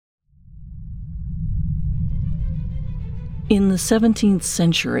In the 17th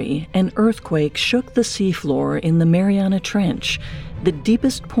century, an earthquake shook the seafloor in the Mariana Trench, the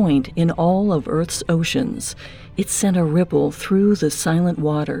deepest point in all of Earth's oceans. It sent a ripple through the silent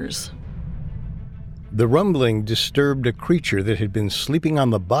waters. The rumbling disturbed a creature that had been sleeping on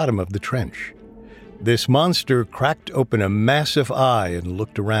the bottom of the trench. This monster cracked open a massive eye and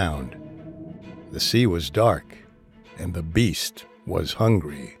looked around. The sea was dark, and the beast was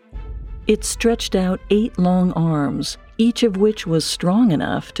hungry. It stretched out 8 long arms, each of which was strong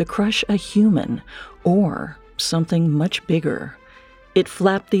enough to crush a human, or something much bigger. It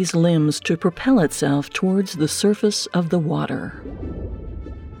flapped these limbs to propel itself towards the surface of the water.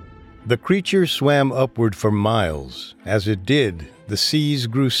 The creature swam upward for miles. As it did, the seas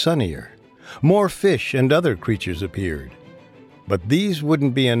grew sunnier. More fish and other creatures appeared. But these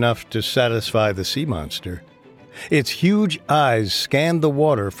wouldn't be enough to satisfy the sea monster. Its huge eyes scanned the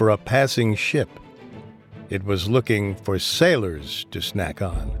water for a passing ship. It was looking for sailors to snack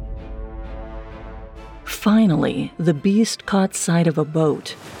on. Finally, the beast caught sight of a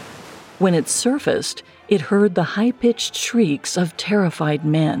boat. When it surfaced, it heard the high-pitched shrieks of terrified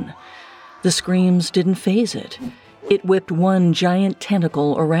men. The screams didn't faze it. It whipped one giant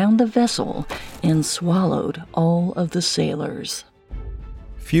tentacle around the vessel and swallowed all of the sailors.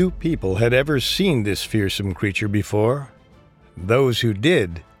 Few people had ever seen this fearsome creature before. Those who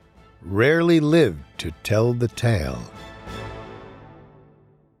did rarely lived to tell the tale.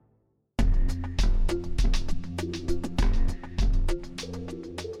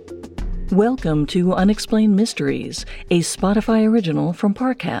 Welcome to Unexplained Mysteries, a Spotify original from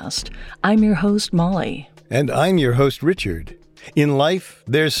Parcast. I'm your host, Molly. And I'm your host, Richard. In life,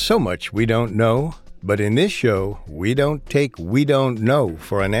 there's so much we don't know, but in this show, we don't take "we don't know"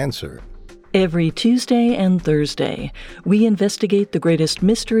 for an answer. Every Tuesday and Thursday, we investigate the greatest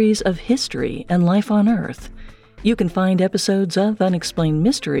mysteries of history and life on Earth. You can find episodes of Unexplained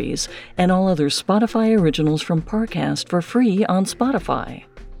Mysteries and all other Spotify originals from Parcast for free on Spotify.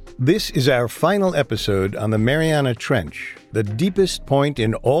 This is our final episode on the Mariana Trench, the deepest point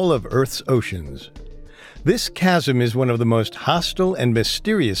in all of Earth's oceans. This chasm is one of the most hostile and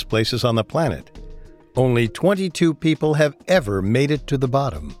mysterious places on the planet. Only 22 people have ever made it to the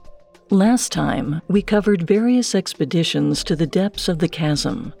bottom. Last time, we covered various expeditions to the depths of the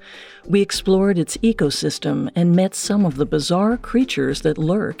chasm. We explored its ecosystem and met some of the bizarre creatures that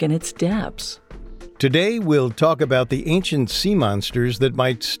lurk in its depths. Today, we'll talk about the ancient sea monsters that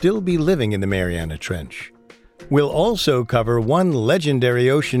might still be living in the Mariana Trench. We'll also cover one legendary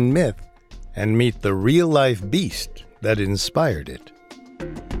ocean myth and meet the real-life beast that inspired it.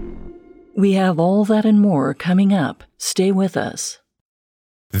 We have all that and more coming up. Stay with us.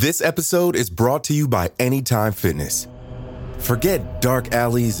 This episode is brought to you by Anytime Fitness. Forget dark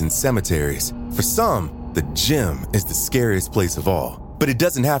alleys and cemeteries. For some, the gym is the scariest place of all, but it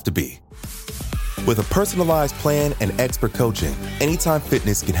doesn't have to be. With a personalized plan and expert coaching, Anytime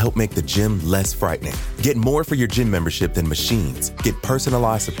Fitness can help make the gym less frightening. Get more for your gym membership than machines. Get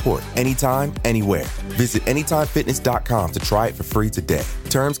personalized support anytime, anywhere. Visit AnytimeFitness.com to try it for free today.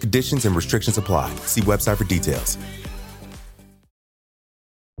 Terms, conditions, and restrictions apply. See website for details.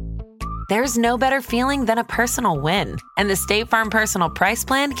 There's no better feeling than a personal win, and the State Farm Personal Price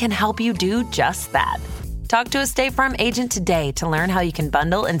Plan can help you do just that. Talk to a State Farm agent today to learn how you can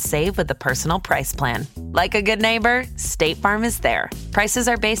bundle and save with the Personal Price Plan. Like a good neighbor, State Farm is there. Prices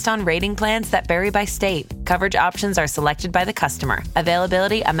are based on rating plans that vary by state. Coverage options are selected by the customer.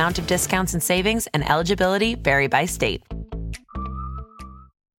 Availability, amount of discounts and savings, and eligibility vary by state.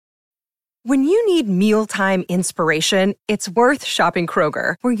 When you need mealtime inspiration, it's worth shopping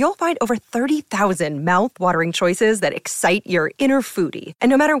Kroger, where you'll find over 30,000 mouth-watering choices that excite your inner foodie. And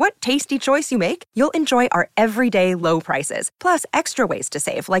no matter what tasty choice you make, you'll enjoy our everyday low prices, plus extra ways to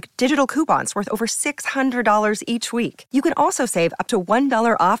save, like digital coupons worth over $600 each week. You can also save up to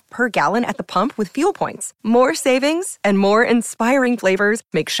 $1 off per gallon at the pump with fuel points. More savings and more inspiring flavors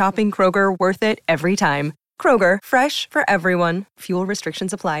make shopping Kroger worth it every time. Kroger, fresh for everyone. Fuel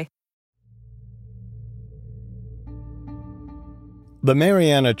restrictions apply. The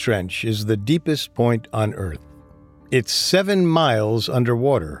Mariana Trench is the deepest point on Earth. It's 7 miles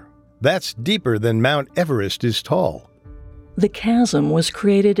underwater. That's deeper than Mount Everest is tall. The chasm was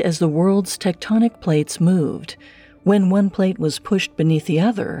created as the world's tectonic plates moved. When one plate was pushed beneath the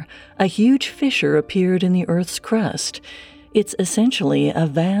other, a huge fissure appeared in the Earth's crust. It's essentially a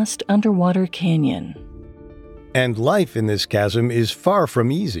vast underwater canyon. And life in this chasm is far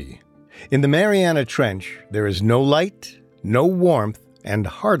from easy. In the Mariana Trench, there is no light, no warmth, and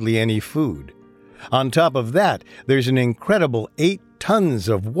hardly any food. On top of that, there's an incredible 8 tons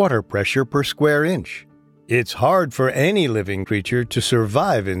of water pressure per square inch. It's hard for any living creature to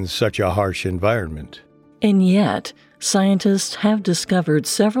survive in such a harsh environment. And yet, scientists have discovered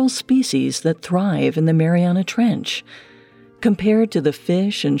several species that thrive in the Mariana Trench. Compared to the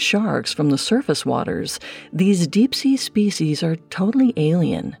fish and sharks from the surface waters, these deep-sea species are totally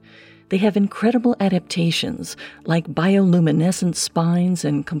alien. They have incredible adaptations, like bioluminescent spines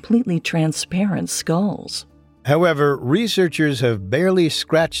and completely transparent skulls. However, researchers have barely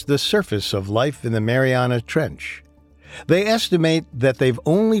scratched the surface of life in the Mariana Trench. They estimate that they've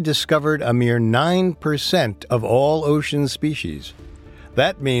only discovered a mere 9% of all ocean species.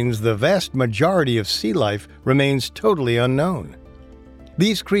 That means the vast majority of sea life remains totally unknown.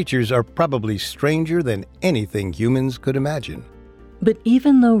 These creatures are probably stranger than anything humans could imagine. But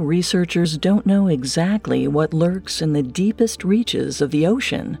even though researchers don't know exactly what lurks in the deepest reaches of the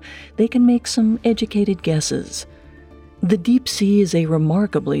ocean, they can make some educated guesses. The deep sea is a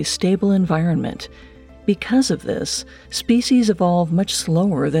remarkably stable environment. Because of this, species evolve much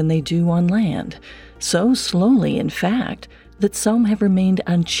slower than they do on land. So slowly, in fact, that some have remained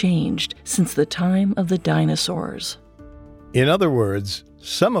unchanged since the time of the dinosaurs. In other words,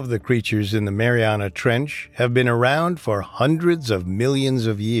 some of the creatures in the Mariana Trench have been around for hundreds of millions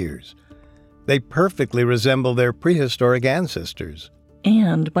of years. They perfectly resemble their prehistoric ancestors.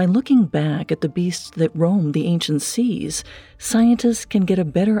 And by looking back at the beasts that roamed the ancient seas, scientists can get a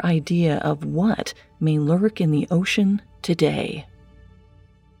better idea of what may lurk in the ocean today.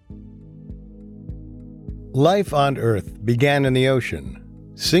 Life on Earth began in the ocean.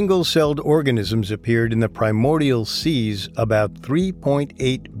 Single-celled organisms appeared in the primordial seas about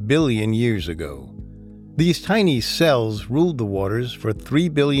 3.8 billion years ago. These tiny cells ruled the waters for 3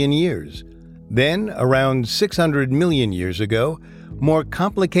 billion years. Then, around 600 million years ago, more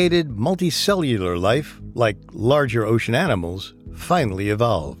complicated multicellular life, like larger ocean animals, finally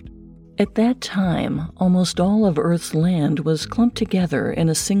evolved. At that time, almost all of Earth's land was clumped together in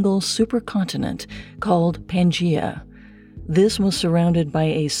a single supercontinent called Pangaea. This was surrounded by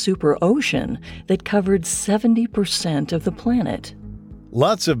a superocean that covered 70% of the planet.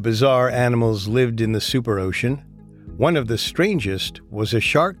 Lots of bizarre animals lived in the superocean. One of the strangest was a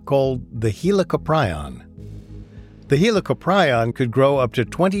shark called the helicoprion. The helicoprion could grow up to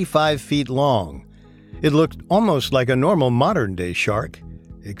 25 feet long. It looked almost like a normal modern-day shark,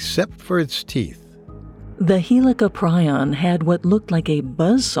 except for its teeth. The helicoprion had what looked like a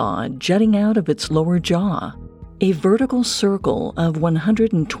buzzsaw jutting out of its lower jaw. A vertical circle of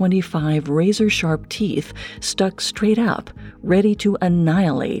 125 razor-sharp teeth stuck straight up, ready to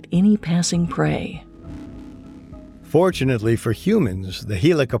annihilate any passing prey. Fortunately for humans, the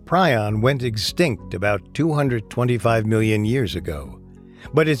helicoprion went extinct about 225 million years ago.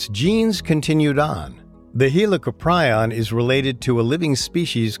 But its genes continued on. The helicoprion is related to a living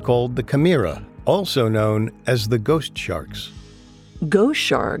species called the chimera, also known as the ghost sharks. Ghost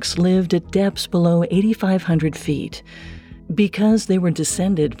sharks lived at depths below 8,500 feet. Because they were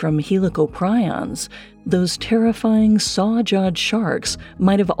descended from helicoprions, those terrifying saw-jawed sharks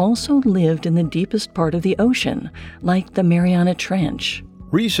might have also lived in the deepest part of the ocean, like the Mariana Trench.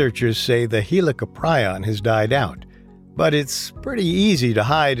 Researchers say the helicoprion has died out, but it's pretty easy to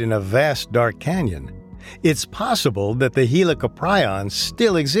hide in a vast dark canyon. It's possible that the helicoprion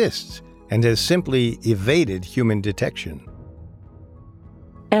still exists and has simply evaded human detection.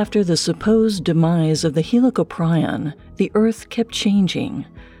 After the supposed demise of the helicoprion, the Earth kept changing.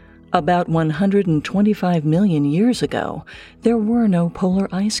 About 125 million years ago, there were no polar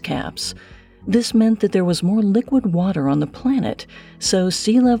ice caps. This meant that there was more liquid water on the planet, so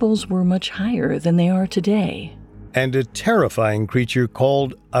sea levels were much higher than they are today. And a terrifying creature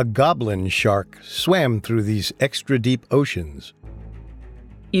called a goblin shark swam through these extra-deep oceans.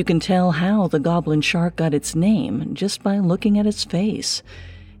 You can tell how the goblin shark got its name just by looking at its face.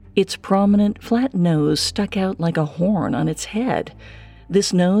 Its prominent, flat nose stuck out like a horn on its head.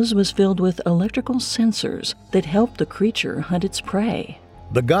 This nose was filled with electrical sensors that helped the creature hunt its prey.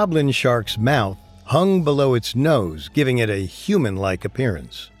 The goblin shark's mouth hung below its nose, giving it a human-like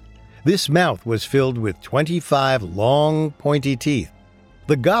appearance. This mouth was filled with 25 long, pointy teeth.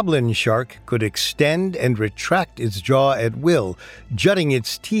 The goblin shark could extend and retract its jaw at will, jutting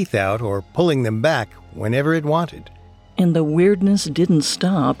its teeth out or pulling them back whenever it wanted. And the weirdness didn't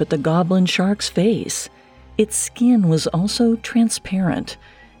stop at the goblin shark's face. Its skin was also transparent.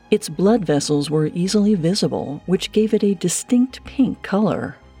 Its blood vessels were easily visible, which gave it a distinct pink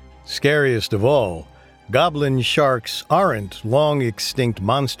color. Scariest of all, goblin sharks aren't long-extinct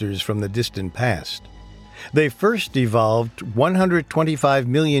monsters from the distant past. They first evolved 125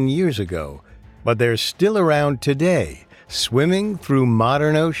 million years ago, but they're still around today, swimming through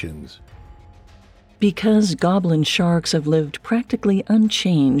modern oceans. Because goblin sharks have lived practically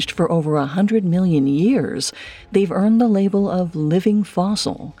unchanged for over 100 million years, they've earned the label of living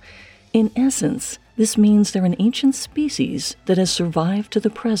fossil. In essence, this means they're an ancient species that has survived to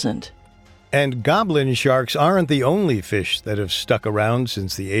the present. And goblin sharks aren't the only fish that have stuck around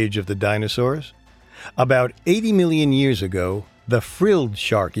since the age of the dinosaurs. About 80 million years ago, the frilled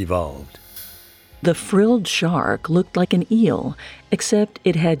shark evolved. The frilled shark looked like an eel, except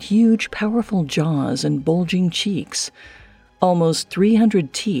it had huge, powerful jaws and bulging cheeks. Almost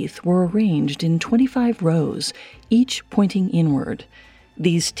 300 teeth were arranged in 25 rows, each pointing inward.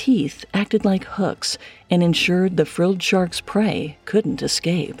 These teeth acted like hooks and ensured the frilled shark's prey couldn't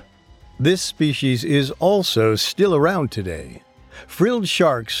escape. This species is also still around today. Frilled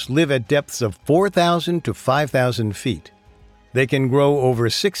sharks live at depths of 4,000 to 5,000 feet. They can grow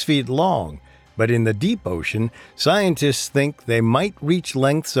over 6 feet long, but in the deep ocean, scientists think they might reach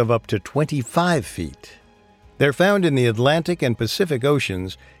lengths of up to 25 feet. They're found in the Atlantic and Pacific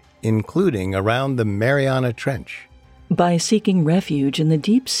Oceans, including around the Mariana Trench. By seeking refuge in the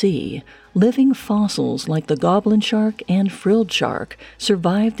deep sea, living fossils like the goblin shark and frilled shark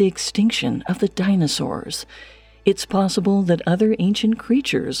survived the extinction of the dinosaurs. It's possible that other ancient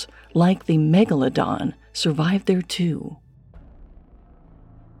creatures, like the megalodon, survived there too.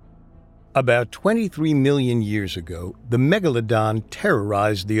 About 23 million years ago, the megalodon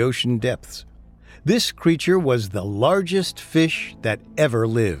terrorized the ocean depths. This creature was the largest fish that ever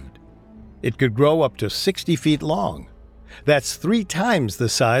lived. It could grow up to 60 feet long. That's 3 times the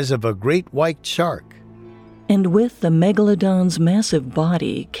size of a great white shark. And with the megalodon's massive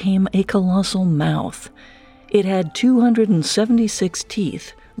body came a colossal mouth. It had 276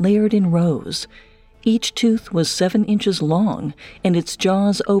 teeth layered in rows. Each tooth was 7 inches long, and its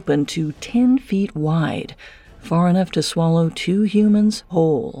jaws opened to 10 feet wide, far enough to swallow 2 humans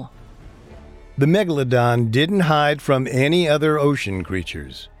whole. The megalodon didn't hide from any other ocean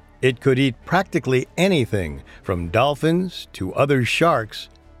creatures. It could eat practically anything, from dolphins to other sharks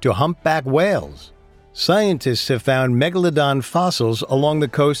to humpback whales. Scientists have found megalodon fossils along the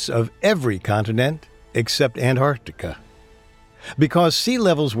coasts of every continent except Antarctica. Because sea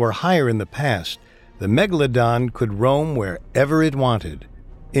levels were higher in the past, the megalodon could roam wherever it wanted,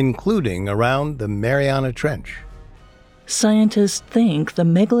 including around the Mariana Trench. Scientists think the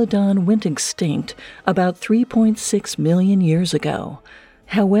megalodon went extinct about 3.6 million years ago.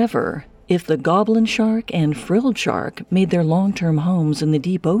 However, if the goblin shark and frilled shark made their long-term homes in the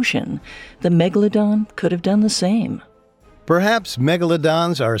deep ocean, the megalodon could have done the same. Perhaps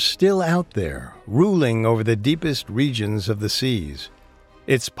megalodons are still out there, ruling over the deepest regions of the seas.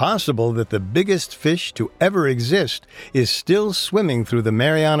 It's possible that the biggest fish to ever exist is still swimming through the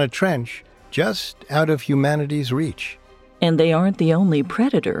Mariana Trench, just out of humanity's reach. And they aren't the only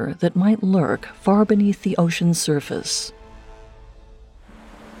predator that might lurk far beneath the ocean's surface.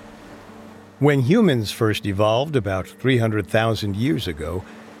 When humans first evolved about 300,000 years ago,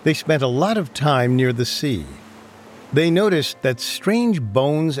 they spent a lot of time near the sea. They noticed that strange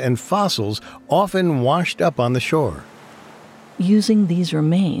bones and fossils often washed up on the shore. Using these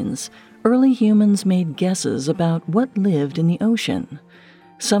remains, early humans made guesses about what lived in the ocean.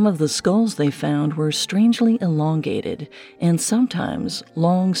 Some of the skulls they found were strangely elongated, and sometimes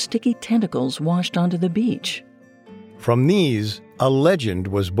long, sticky tentacles washed onto the beach. From these, a legend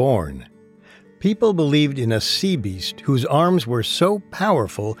was born. People believed in a sea beast whose arms were so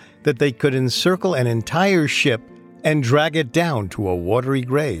powerful that they could encircle an entire ship and drag it down to a watery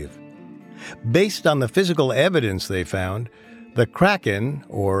grave. Based on the physical evidence they found, the kraken,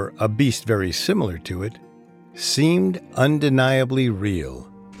 or a beast very similar to it, seemed undeniably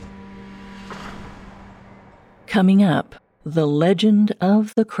real. Coming up, the legend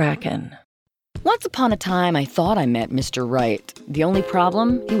of the kraken. Once upon a time, I thought I met Mr. Right. The only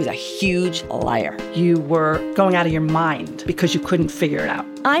problem, he was a huge liar. You were going out of your mind because you couldn't figure it out.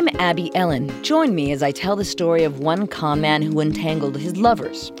 I'm Abby Ellen. Join me as I tell the story of one con man who entangled his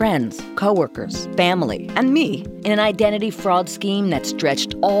lovers, friends, coworkers, family, and me in an identity fraud scheme that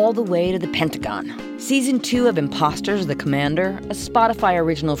stretched all the way to the Pentagon. Season 2 of Imposters the Commander, a Spotify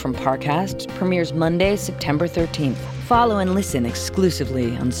original from Parcast, premieres Monday, September 13th. Follow and listen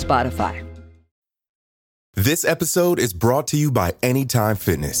exclusively on Spotify. This episode is brought to you by Anytime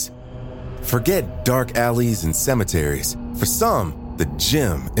Fitness. Forget dark alleys and cemeteries. For some, the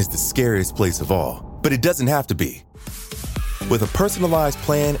gym is the scariest place of all, but it doesn't have to be. With a personalized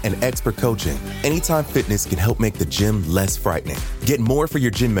plan and expert coaching, Anytime Fitness can help make the gym less frightening. Get more for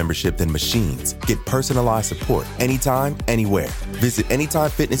your gym membership than machines. Get personalized support anytime, anywhere. Visit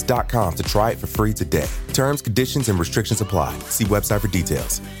AnytimeFitness.com to try it for free today. Terms, conditions, and restrictions apply. See website for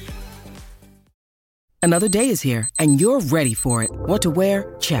details. Another day is here, and you're ready for it. What to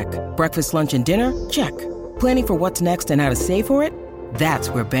wear? Check. Breakfast, lunch, and dinner? Check. Planning for what's next and how to save for it?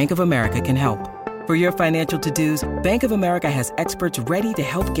 That's where Bank of America can help. For your financial to-dos, Bank of America has experts ready to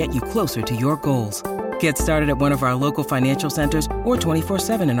help get you closer to your goals. Get started at one of our local financial centers or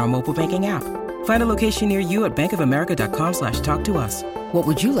 24/7 in our mobile banking app. Find a location near you at bankofamerica.com/talktous. What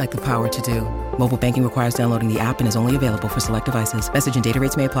would you like the power to do? Mobile banking requires downloading the app and is only available for select devices. Message and data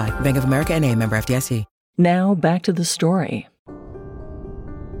rates may apply. Bank of America N.A., member FDIC. Now back to the story.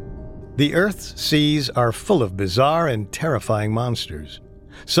 The Earth's seas are full of bizarre and terrifying monsters.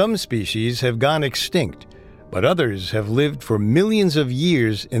 Some species have gone extinct, but others have lived for millions of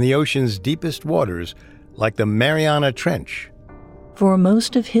years in the ocean's deepest waters, like the Mariana Trench. For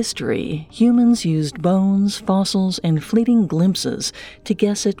most of history, humans used bones, fossils, and fleeting glimpses to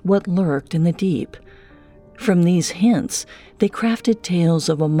guess at what lurked in the deep. From these hints, they crafted tales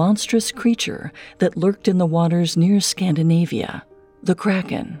of a monstrous creature that lurked in the waters near Scandinavia, the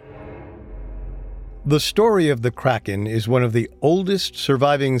Kraken. The story of the Kraken is one of the oldest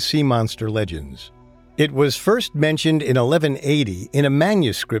surviving sea monster legends. It was first mentioned in 1180 in a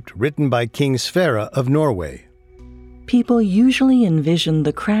manuscript written by King Sverre of Norway. People usually envisioned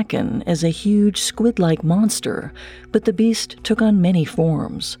the Kraken as a huge squid-like monster, but the beast took on many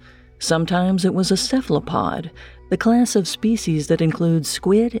forms. Sometimes it was a cephalopod, the class of species that includes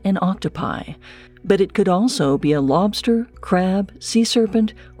squid and octopi, but it could also be a lobster, crab, sea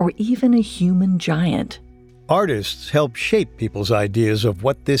serpent, or even a human giant. Artists helped shape people's ideas of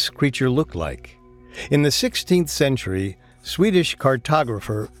what this creature looked like. In the 16th century, Swedish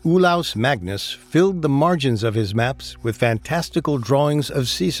cartographer Olaus Magnus filled the margins of his maps with fantastical drawings of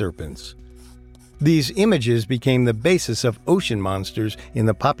sea serpents. These images became the basis of ocean monsters in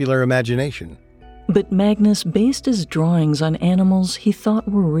the popular imagination. But Magnus based his drawings on animals he thought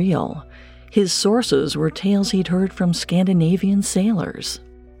were real. His sources were tales he'd heard from Scandinavian sailors.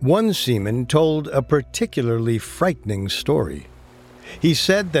 One seaman told a particularly frightening story. He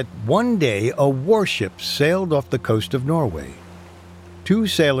said that one day a warship sailed off the coast of Norway. 2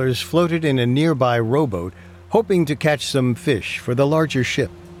 sailors floated in a nearby rowboat, hoping to catch some fish for the larger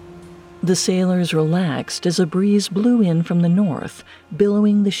ship. The sailors relaxed as a breeze blew in from the north,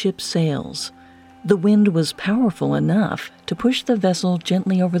 billowing the ship's sails. The wind was powerful enough to push the vessel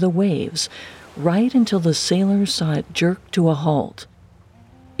gently over the waves, right until the sailors saw it jerk to a halt.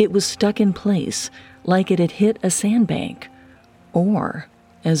 It was stuck in place, like it had hit a sandbank, or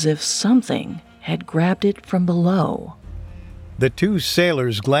as if something had grabbed it from below. The 2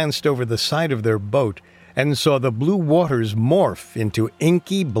 sailors glanced over the side of their boat and saw the blue waters morph into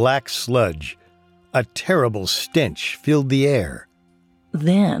inky black sludge. A terrible stench filled the air.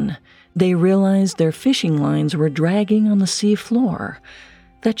 Then they realized their fishing lines were dragging on the sea floor.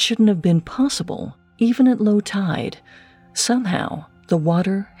 That shouldn't have been possible, even at low tide. Somehow, the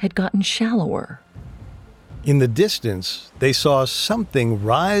water had gotten shallower. In the distance, they saw something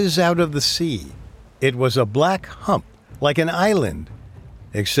rise out of the sea. It was a black hump, like an island,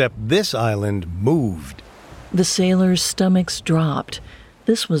 except this island moved. The sailors' stomachs dropped.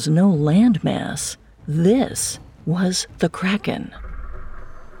 This was no landmass. This was the Kraken.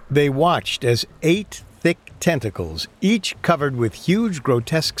 They watched as 8 thick tentacles, each covered with huge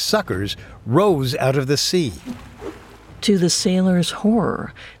grotesque suckers, rose out of the sea. To the sailors'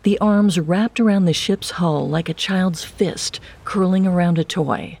 horror, the arms wrapped around the ship's hull like a child's fist curling around a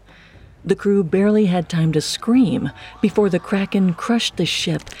toy. The crew barely had time to scream before the Kraken crushed the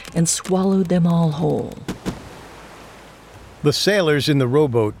ship and swallowed them all whole. The sailors in the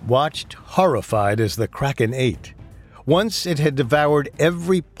rowboat watched, horrified, as the Kraken ate. Once it had devoured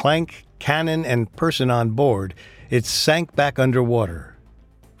every plank, cannon, and person on board, it sank back underwater.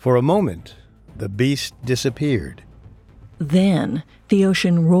 For a moment, the beast disappeared. Then the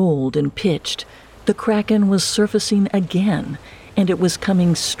ocean rolled and pitched. The Kraken was surfacing again, and it was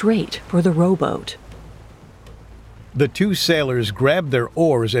coming straight for the rowboat. The 2 sailors grabbed their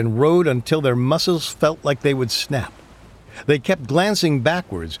oars and rowed until their muscles felt like they would snap. They kept glancing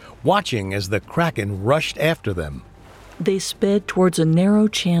backwards, watching as the Kraken rushed after them. They sped towards a narrow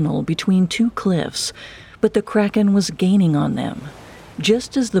channel between 2 cliffs, but the Kraken was gaining on them.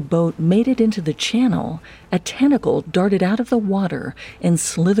 Just as the boat made it into the channel, a tentacle darted out of the water and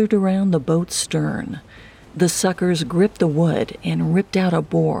slithered around the boat's stern. The suckers gripped the wood and ripped out a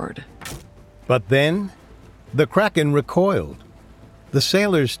board. But then, the Kraken recoiled. The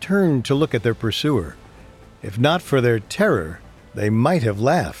sailors turned to look at their pursuer. If not for their terror, they might have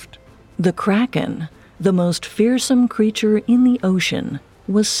laughed. The Kraken, the most fearsome creature in the ocean,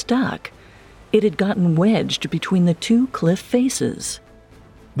 was stuck. It had gotten wedged between the 2 cliff faces.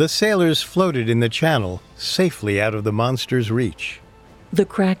 The sailors floated in the channel, safely out of the monster's reach. The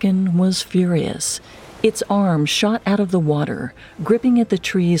Kraken was furious. Its arm shot out of the water, gripping at the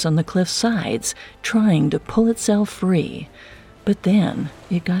trees on the cliff sides, trying to pull itself free. But then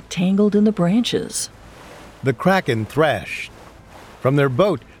it got tangled in the branches. The Kraken thrashed. From their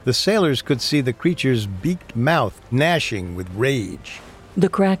boat, the sailors could see the creature's beaked mouth gnashing with rage. The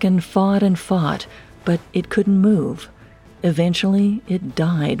Kraken fought and fought, but it couldn't move. Eventually, it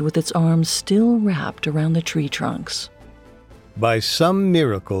died with its arms still wrapped around the tree trunks. By some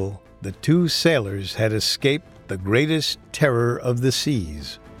miracle, the two sailors had escaped the greatest terror of the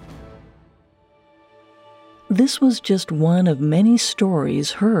seas. This was just one of many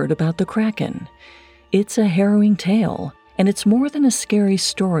stories heard about the Kraken. It's a harrowing tale, and it's more than a scary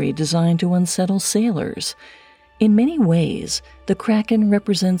story designed to unsettle sailors. In many ways, the Kraken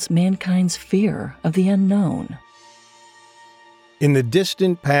represents mankind's fear of the unknown. In the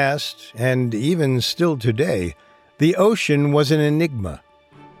distant past, and even still today, the ocean was an enigma.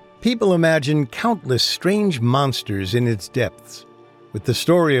 People imagined countless strange monsters in its depths. With the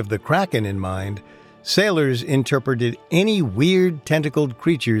story of the Kraken in mind, sailors interpreted any weird tentacled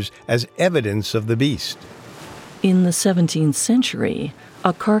creatures as evidence of the beast. In the 17th century,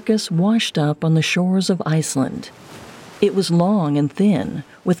 a carcass washed up on the shores of Iceland. It was long and thin,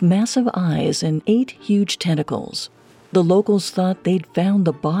 with massive eyes and 8 huge tentacles. The locals thought they'd found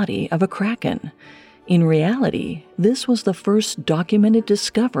the body of a kraken. In reality, this was the first documented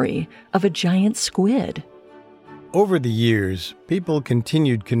discovery of a giant squid. Over the years, people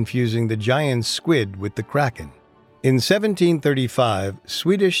continued confusing the giant squid with the kraken. In 1735,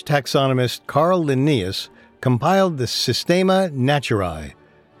 Swedish taxonomist Carl Linnaeus compiled the Systema Naturae,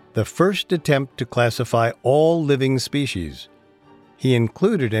 the first attempt to classify all living species. He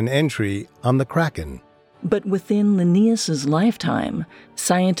included an entry on the kraken. But within Linnaeus's lifetime,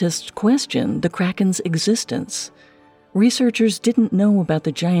 scientists questioned the kraken's existence. Researchers didn't know about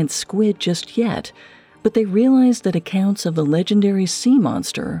the giant squid just yet, but they realized that accounts of the legendary sea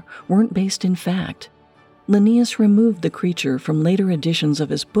monster weren't based in fact. Linnaeus removed the creature from later editions of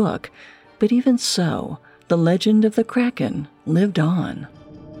his book, but even so, the legend of the kraken lived on.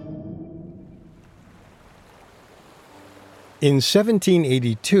 In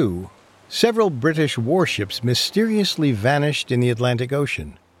 1782, several British warships mysteriously vanished in the Atlantic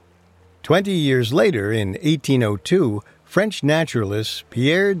Ocean. 20 years later, in 1802, French naturalist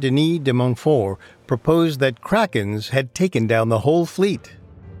Pierre Denis de Montfort proposed that krakens had taken down the whole fleet.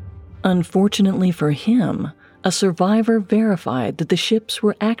 Unfortunately for him, a survivor verified that the ships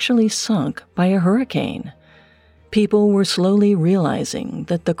were actually sunk by a hurricane. People were slowly realizing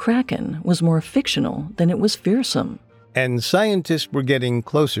that the kraken was more fictional than it was fearsome. And scientists were getting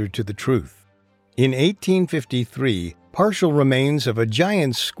closer to the truth. In 1853, partial remains of a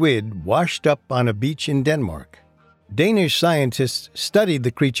giant squid washed up on a beach in Denmark. Danish scientists studied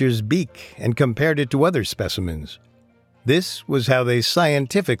the creature's beak and compared it to other specimens. This was how they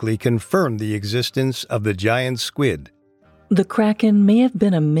scientifically confirmed the existence of the giant squid. The kraken may have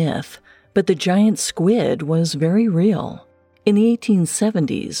been a myth, but the giant squid was very real. In the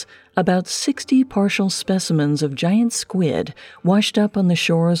 1870s, about 60 partial specimens of giant squid washed up on the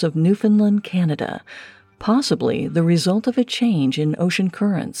shores of Newfoundland, Canada, possibly the result of a change in ocean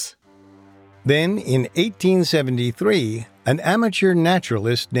currents. Then, in 1873, an amateur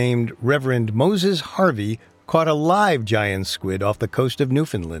naturalist named Reverend Moses Harvey caught a live giant squid off the coast of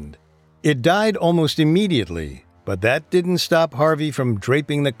Newfoundland. It died almost immediately, but that didn't stop Harvey from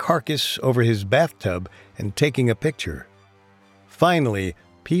draping the carcass over his bathtub and taking a picture. Finally,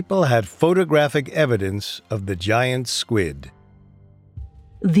 people had photographic evidence of the giant squid.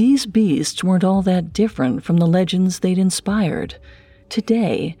 These beasts weren't all that different from the legends they'd inspired.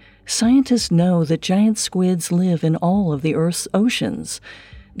 Today, scientists know that giant squids live in all of the Earth's oceans.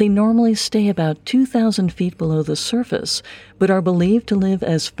 They normally stay about 2,000 feet below the surface, but are believed to live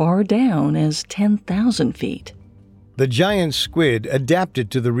as far down as 10,000 feet. The giant squid adapted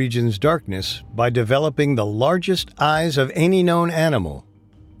to the region's darkness by developing the largest eyes of any known animal.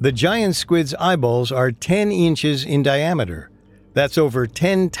 The giant squid's eyeballs are 10 inches in diameter. That's over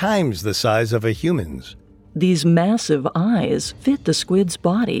 10 times the size of a human's. These massive eyes fit the squid's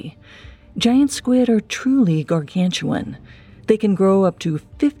body. Giant squid are truly gargantuan. They can grow up to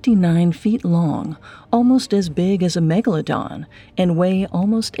 59 feet long, almost as big as a megalodon, and weigh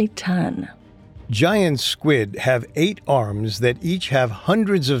almost a ton. Giant squid have 8 arms that each have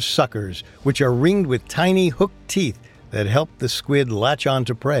hundreds of suckers, which are ringed with tiny hooked teeth that help the squid latch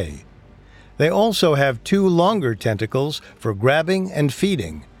onto prey. They also have 2 longer tentacles for grabbing and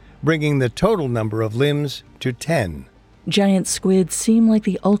feeding, bringing the total number of limbs to 10. Giant squid seem like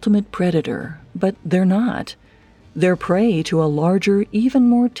the ultimate predator, but they're not. They're prey to a larger, even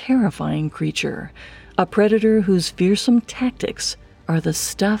more terrifying creature, a predator whose fearsome tactics are the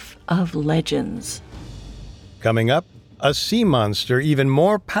stuff of legends. Coming up, a sea monster even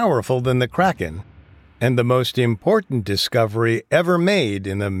more powerful than the Kraken, and the most important discovery ever made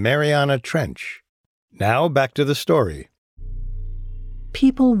in the Mariana Trench. Now back to the story.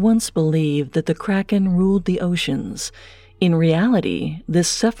 People once believed that the Kraken ruled the oceans. In reality, this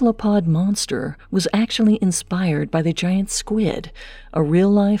cephalopod monster was actually inspired by the giant squid, a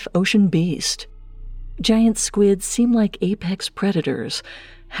real-life ocean beast. Giant squids seem like apex predators.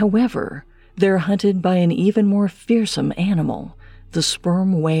 However, they're hunted by an even more fearsome animal, the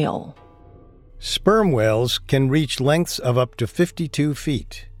sperm whale. Sperm whales can reach lengths of up to 52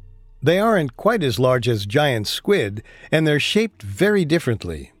 feet. They aren't quite as large as giant squid, and they're shaped very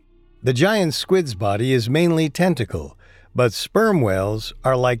differently. The giant squid's body is mainly tentacle, but sperm whales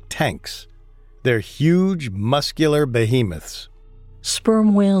are like tanks. They're huge, muscular behemoths.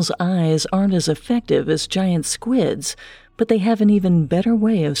 Sperm whales' eyes aren't as effective as giant squids, but they have an even better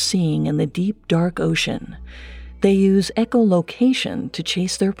way of seeing in the deep, dark ocean. They use echolocation to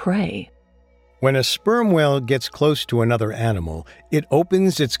chase their prey. When a sperm whale gets close to another animal, it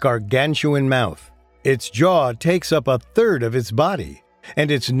opens its gargantuan mouth. Its jaw takes up a third of its body, and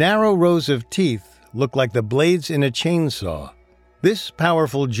its narrow rows of teeth look like the blades in a chainsaw. This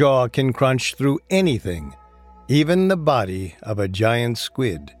powerful jaw can crunch through anything, even the body of a giant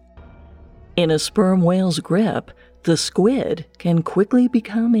squid. In a sperm whale's grip, the squid can quickly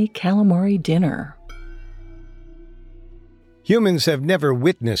become a calamari dinner. Humans have never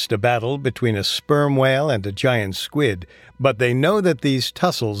witnessed a battle between a sperm whale and a giant squid, but they know that these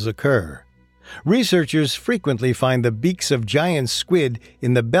tussles occur. Researchers frequently find the beaks of giant squid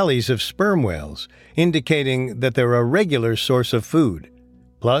in the bellies of sperm whales, indicating that they're a regular source of food.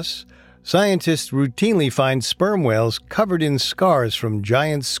 Plus, scientists routinely find sperm whales covered in scars from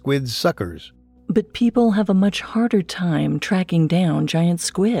giant squid suckers. But people have a much harder time tracking down giant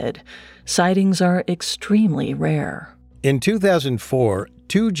squid. Sightings are extremely rare. In 2004,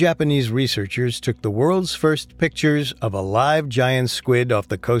 2 Japanese researchers took the world's first pictures of a live giant squid off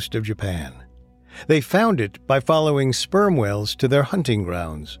the coast of Japan. They found it by following sperm whales to their hunting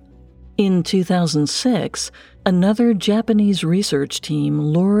grounds. In 2006, another Japanese research team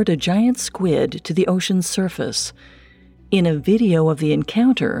lured a giant squid to the ocean's surface. In a video of the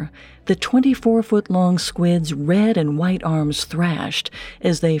encounter, the 24-foot-long squid's red and white arms thrashed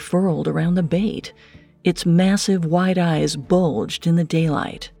as they furled around the bait. Its massive wide eyes bulged in the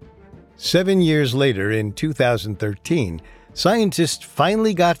daylight. 7 years later, in 2013, scientists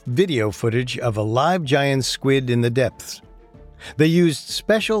finally got video footage of a live giant squid in the depths. They used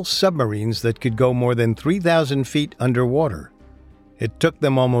special submarines that could go more than 3,000 feet underwater. It took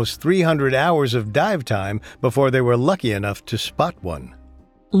them almost 300 hours of dive time before they were lucky enough to spot one.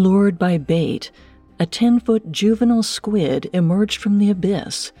 Lured by bait, a 10-foot juvenile squid emerged from the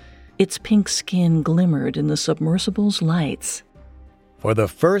abyss. Its pink skin glimmered in the submersible's lights. For the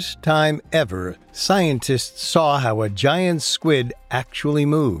first time ever, scientists saw how a giant squid actually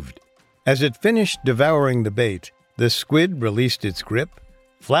moved. As it finished devouring the bait, the squid released its grip,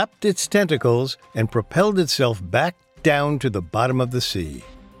 flapped its tentacles, and propelled itself back down to the bottom of the sea.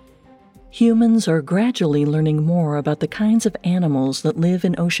 Humans are gradually learning more about the kinds of animals that live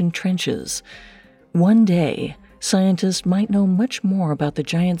in ocean trenches. One day, scientists might know much more about the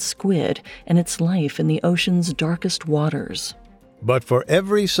giant squid and its life in the ocean's darkest waters. But for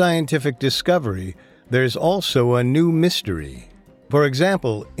every scientific discovery, there's also a new mystery. For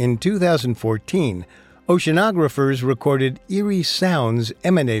example, in 2014, oceanographers recorded eerie sounds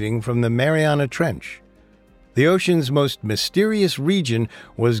emanating from the Mariana Trench. The ocean's most mysterious region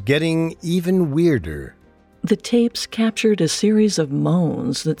was getting even weirder. The tapes captured a series of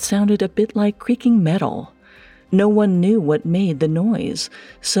moans that sounded a bit like creaking metal. No one knew what made the noise,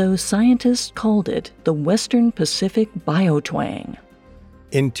 so scientists called it the Western Pacific Biotwang.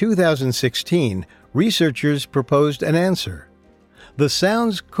 In 2016, researchers proposed an answer. The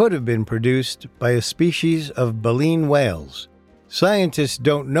sounds could have been produced by a species of baleen whales. Scientists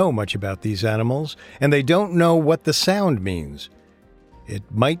don't know much about these animals, and they don't know what the sound means. It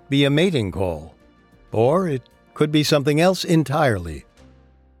might be a mating call, or it could be something else entirely.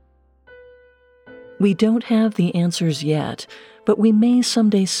 We don't have the answers yet, but we may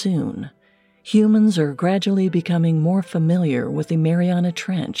someday soon. Humans are gradually becoming more familiar with the Mariana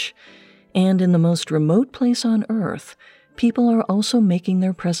Trench, and in the most remote place on Earth, people are also making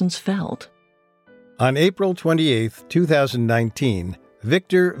their presence felt. On April 28, 2019,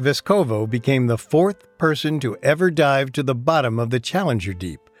 Victor Vescovo became the fourth person to ever dive to the bottom of the Challenger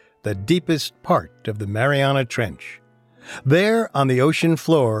Deep, the deepest part of the Mariana Trench. There, on the ocean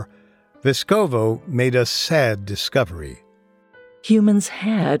floor, Vescovo made a sad discovery. Humans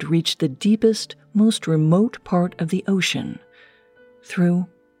had reached the deepest, most remote part of the ocean through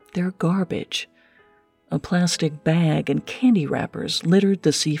their garbage. A plastic bag and candy wrappers littered the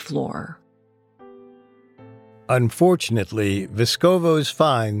seafloor. Unfortunately, Vescovo's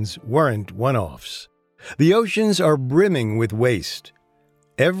finds weren't one-offs. The oceans are brimming with waste.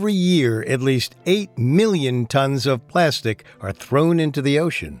 Every year, at least 8 million tons of plastic are thrown into the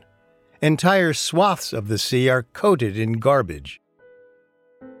ocean. Entire swaths of the sea are coated in garbage.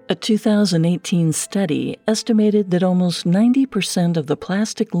 A 2018 study estimated that almost 90% of the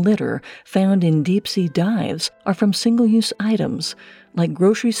plastic litter found in deep-sea dives are from single-use items like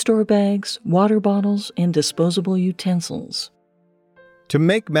grocery store bags, water bottles, and disposable utensils. To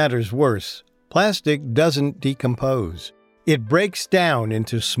make matters worse, plastic doesn't decompose. It breaks down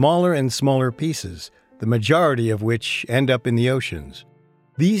into smaller and smaller pieces, the majority of which end up in the oceans.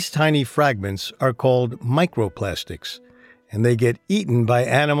 These tiny fragments are called microplastics, and they get eaten by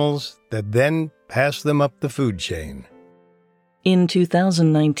animals that then pass them up the food chain. In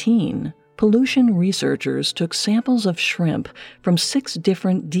 2019, pollution researchers took samples of shrimp from 6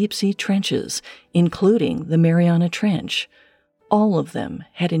 different deep-sea trenches, including the Mariana Trench. All of them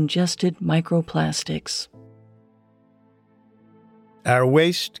had ingested microplastics. Our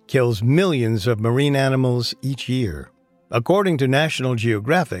waste kills millions of marine animals each year. According to National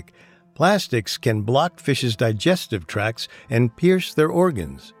Geographic, plastics can block fishes' digestive tracts and pierce their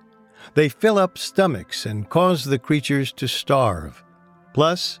organs. They fill up stomachs and cause the creatures to starve.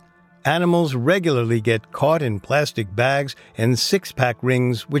 Plus, animals regularly get caught in plastic bags and six-pack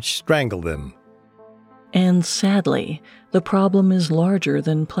rings which strangle them. And sadly, the problem is larger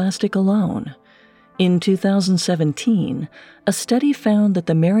than plastic alone. In 2017, a study found that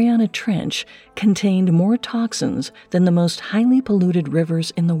the Mariana Trench contained more toxins than the most highly polluted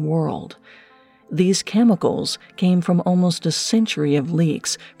rivers in the world. These chemicals came from almost a century of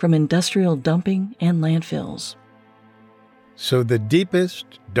leaks from industrial dumping and landfills. So the deepest,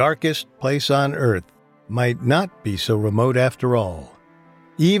 darkest place on Earth might not be so remote after all.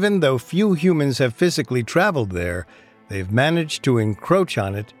 Even though few humans have physically traveled there, they've managed to encroach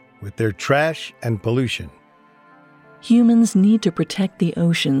on it with their trash and pollution. Humans need to protect the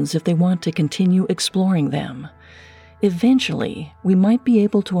oceans if they want to continue exploring them. Eventually, we might be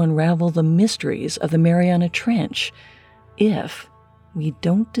able to unravel the mysteries of the Mariana Trench if we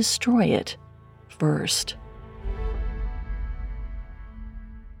don't destroy it first.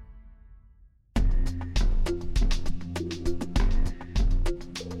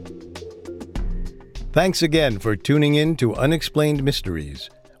 Thanks again for tuning in to Unexplained Mysteries.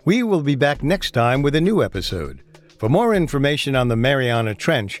 We will be back next time with a new episode. For more information on the Mariana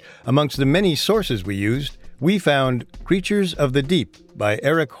Trench, amongst the many sources we used, we found Creatures of the Deep by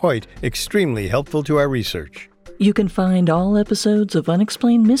Eric Hoyt extremely helpful to our research. You can find all episodes of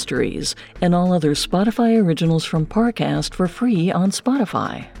Unexplained Mysteries and all other Spotify originals from Parcast for free on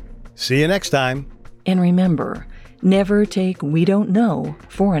Spotify. See you next time. And remember, never take "we don't know"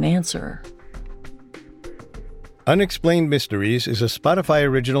 for an answer. Unexplained Mysteries is a Spotify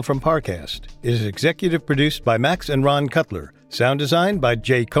original from Parcast. It is executive produced by Max and Ron Cutler. Sound designed by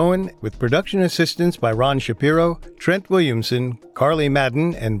Jay Cohen, with production assistance by Ron Shapiro, Trent Williamson, Carly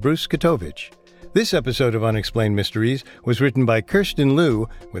Madden, and Bruce Katovich. This episode of Unexplained Mysteries was written by Kirsten Liu,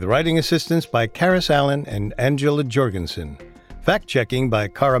 with writing assistance by Karis Allen and Angela Jorgensen. Fact-checking by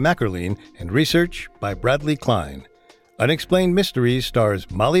Cara Mackerline and research by Bradley Klein. Unexplained Mysteries stars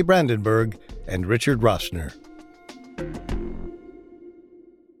Molly Brandenburg and Richard Rossner.